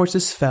men and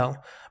horses fell,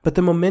 but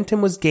the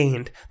momentum was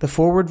gained, the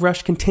forward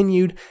rush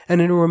continued, and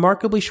in a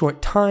remarkably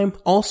short time,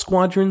 all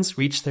squadrons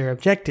reached their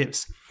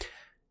objectives,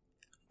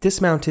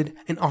 dismounted,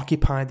 and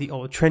occupied the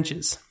old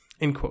trenches."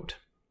 End quote.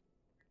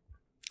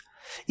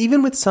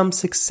 Even with some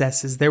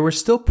successes, there were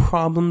still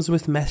problems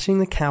with meshing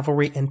the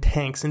cavalry and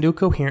tanks into a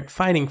coherent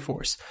fighting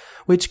force,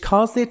 which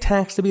caused the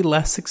attacks to be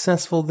less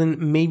successful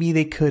than maybe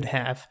they could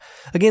have.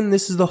 Again,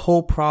 this is the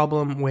whole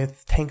problem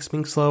with tanks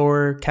being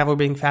slower, cavalry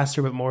being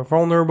faster but more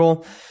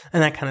vulnerable,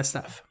 and that kind of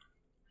stuff.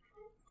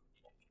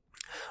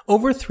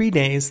 Over 3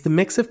 days, the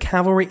mix of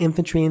cavalry,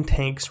 infantry, and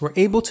tanks were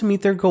able to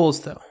meet their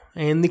goals, though,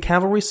 and the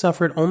cavalry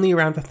suffered only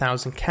around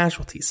 1,000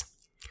 casualties.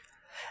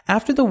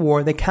 After the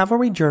war, the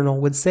Cavalry Journal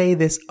would say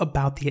this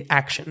about the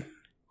action.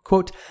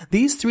 Quote,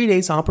 "These 3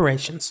 days'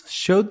 operations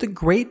showed the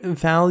great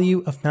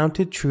value of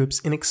mounted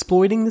troops in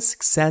exploiting the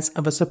success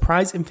of a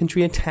surprise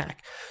infantry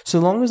attack, so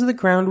long as the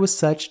ground was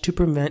such to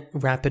prevent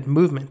rapid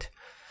movement.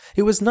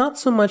 It was not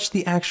so much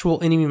the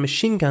actual enemy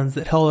machine guns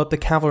that held up the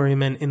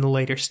cavalrymen in the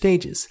later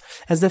stages,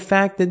 as the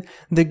fact that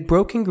the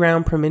broken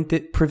ground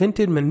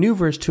prevented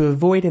maneuvers to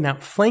avoid and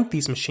outflank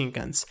these machine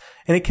guns,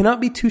 and it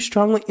cannot be too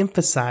strongly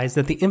emphasized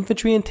that the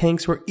infantry and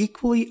tanks were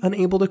equally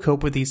unable to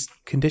cope with these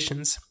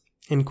conditions."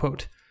 End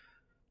quote.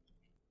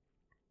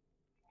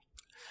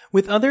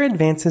 With other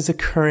advances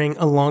occurring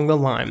along the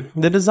line,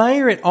 the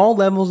desire at all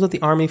levels of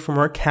the army for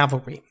more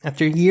cavalry,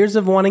 after years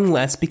of wanting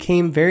less,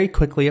 became very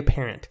quickly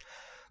apparent.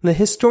 The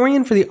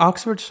historian for the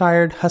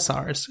Oxfordshire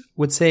Hussars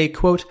would say,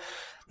 quote,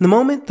 "The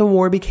moment the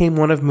war became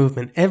one of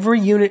movement, every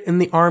unit in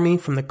the army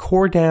from the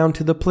corps down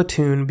to the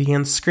platoon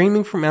began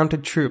screaming for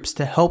mounted troops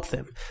to help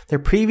them, their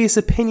previous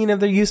opinion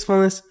of their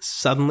usefulness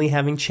suddenly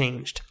having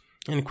changed."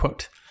 End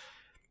quote.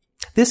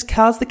 This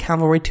caused the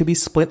cavalry to be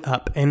split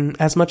up and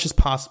as much as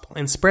possible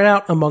and spread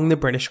out among the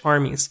British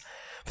armies.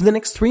 For the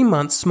next 3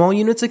 months, small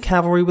units of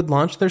cavalry would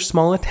launch their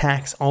small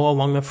attacks all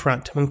along the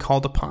front when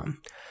called upon.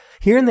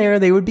 Here and there,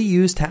 they would be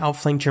used to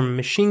outflank German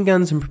machine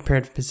guns in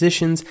prepared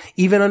positions.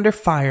 Even under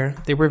fire,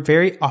 they were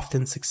very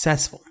often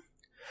successful.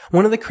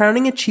 One of the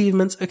crowning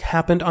achievements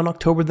happened on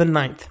October the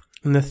 9th,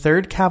 when the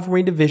 3rd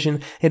Cavalry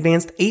Division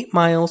advanced 8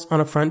 miles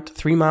on a front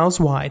 3 miles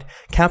wide,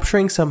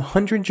 capturing some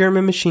 100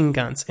 German machine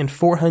guns and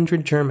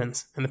 400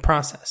 Germans in the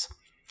process.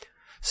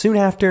 Soon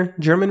after,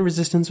 German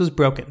resistance was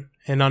broken,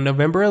 and on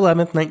November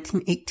 11th,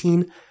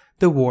 1918,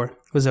 the war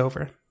was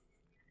over.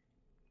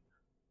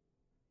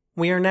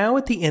 We are now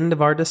at the end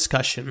of our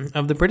discussion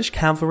of the British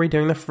cavalry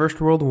during the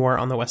First World War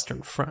on the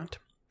Western Front.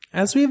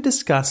 As we have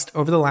discussed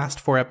over the last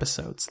 4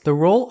 episodes, the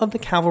role of the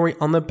cavalry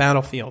on the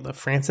battlefield of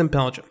France and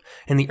Belgium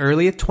in the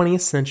early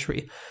 20th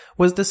century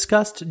was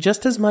discussed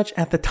just as much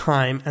at the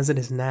time as it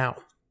is now.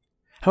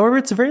 However,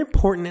 it's very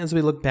important as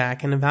we look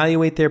back and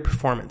evaluate their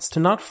performance to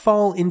not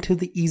fall into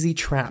the easy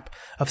trap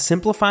of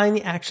simplifying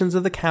the actions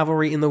of the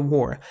cavalry in the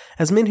war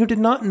as men who did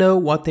not know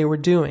what they were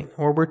doing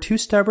or were too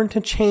stubborn to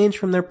change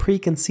from their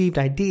preconceived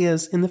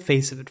ideas in the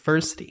face of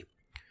adversity.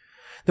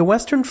 The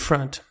Western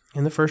Front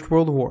in the First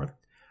World War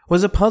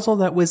was a puzzle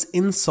that was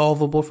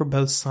insolvable for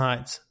both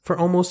sides for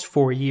almost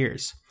 4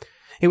 years.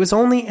 It was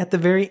only at the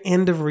very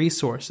end of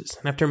resources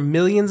and after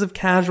millions of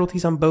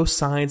casualties on both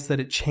sides that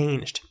it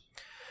changed.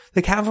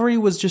 The cavalry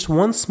was just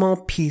one small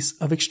piece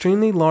of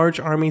extremely large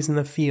armies in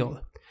the field,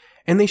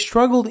 and they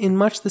struggled in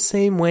much the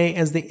same way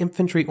as the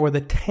infantry or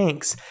the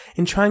tanks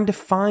in trying to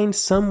find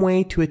some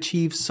way to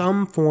achieve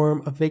some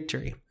form of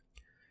victory.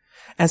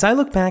 As I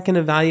look back and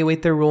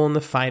evaluate their role in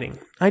the fighting,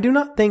 I do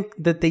not think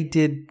that they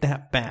did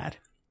that bad.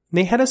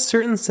 They had a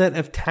certain set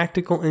of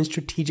tactical and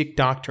strategic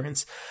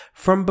doctrines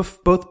from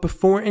both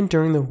before and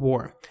during the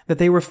war that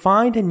they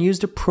refined and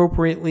used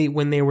appropriately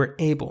when they were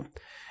able.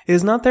 It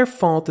is not their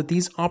fault that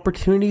these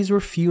opportunities were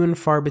few and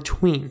far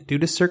between due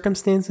to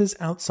circumstances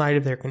outside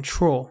of their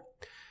control.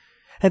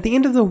 At the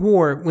end of the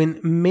war, when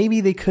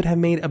maybe they could have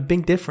made a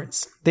big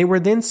difference, they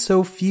were then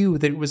so few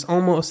that it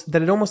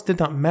almost did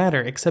not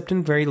matter except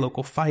in very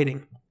local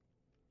fighting.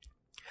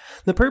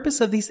 The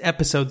purpose of these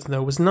episodes,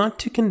 though, was not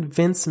to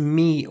convince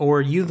me or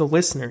you, the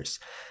listeners,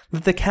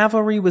 that the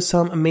cavalry was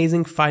some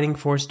amazing fighting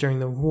force during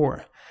the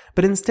war,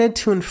 but instead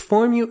to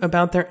inform you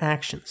about their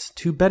actions,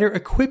 to better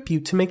equip you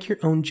to make your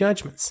own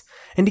judgments,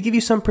 and to give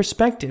you some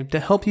perspective to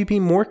help you be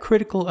more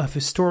critical of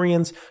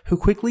historians who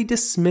quickly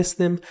dismiss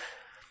them,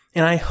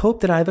 and I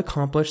hope that I've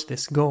accomplished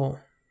this goal.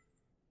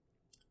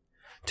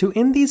 To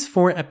end these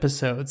 4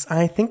 episodes,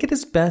 I think it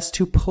is best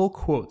to pull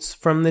quotes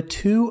from the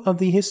 2 of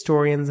the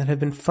historians that have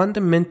been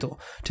fundamental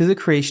to the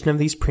creation of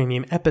these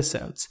premium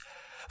episodes.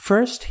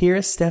 First, here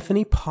is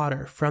Stephanie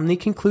Potter from the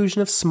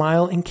conclusion of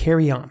Smile and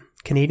Carry On,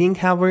 Canadian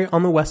Cavalry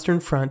on the Western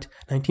Front,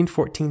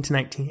 1914 to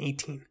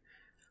 1918.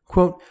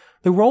 Quote,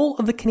 "The role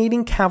of the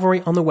Canadian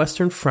Cavalry on the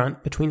Western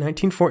Front between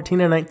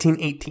 1914 and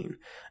 1918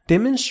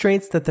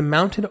 demonstrates that the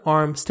mounted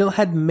arm still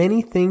had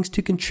many things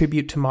to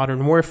contribute to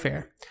modern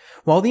warfare.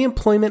 While the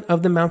employment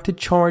of the mounted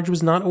charge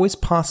was not always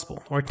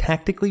possible or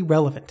tactically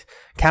relevant,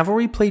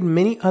 cavalry played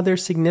many other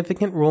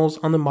significant roles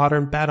on the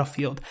modern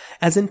battlefield,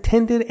 as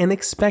intended and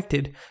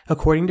expected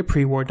according to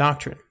pre-war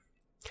doctrine.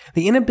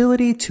 The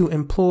inability to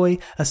employ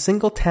a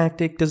single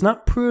tactic does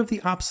not prove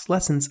the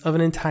obsolescence of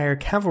an entire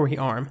cavalry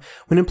arm.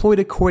 When employed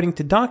according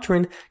to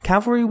doctrine,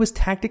 cavalry was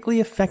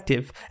tactically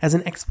effective as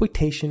an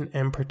exploitation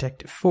and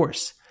protective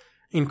force."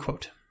 End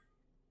quote.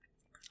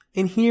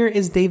 And here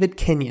is David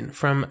Kenyon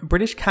from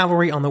British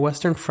Cavalry on the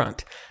Western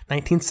Front,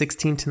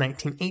 1916 to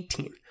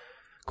 1918.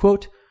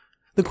 Quote,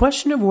 "The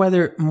question of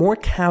whether more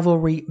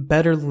cavalry,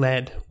 better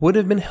led, would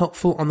have been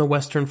helpful on the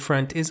Western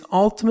Front is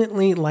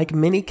ultimately, like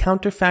many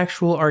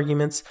counterfactual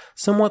arguments,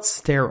 somewhat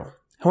sterile.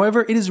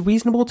 However, it is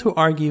reasonable to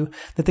argue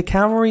that the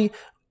cavalry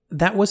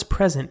that was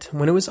present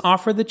when it was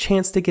offered the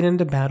chance to get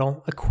into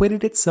battle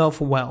acquitted itself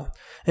well,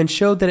 and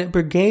showed that at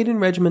brigade and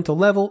regimental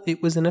level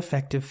it was an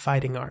effective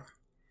fighting arm."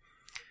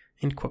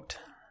 End quote.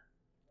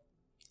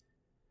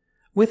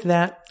 With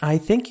that, I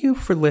thank you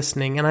for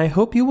listening, and I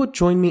hope you will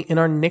join me in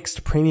our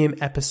next premium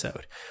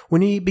episode,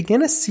 when we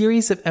begin a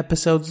series of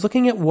episodes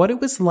looking at what it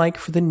was like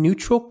for the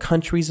neutral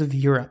countries of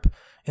Europe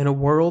in a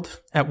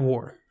world at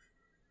war.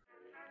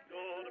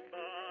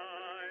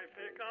 Goodbye,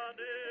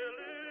 Piccadilly.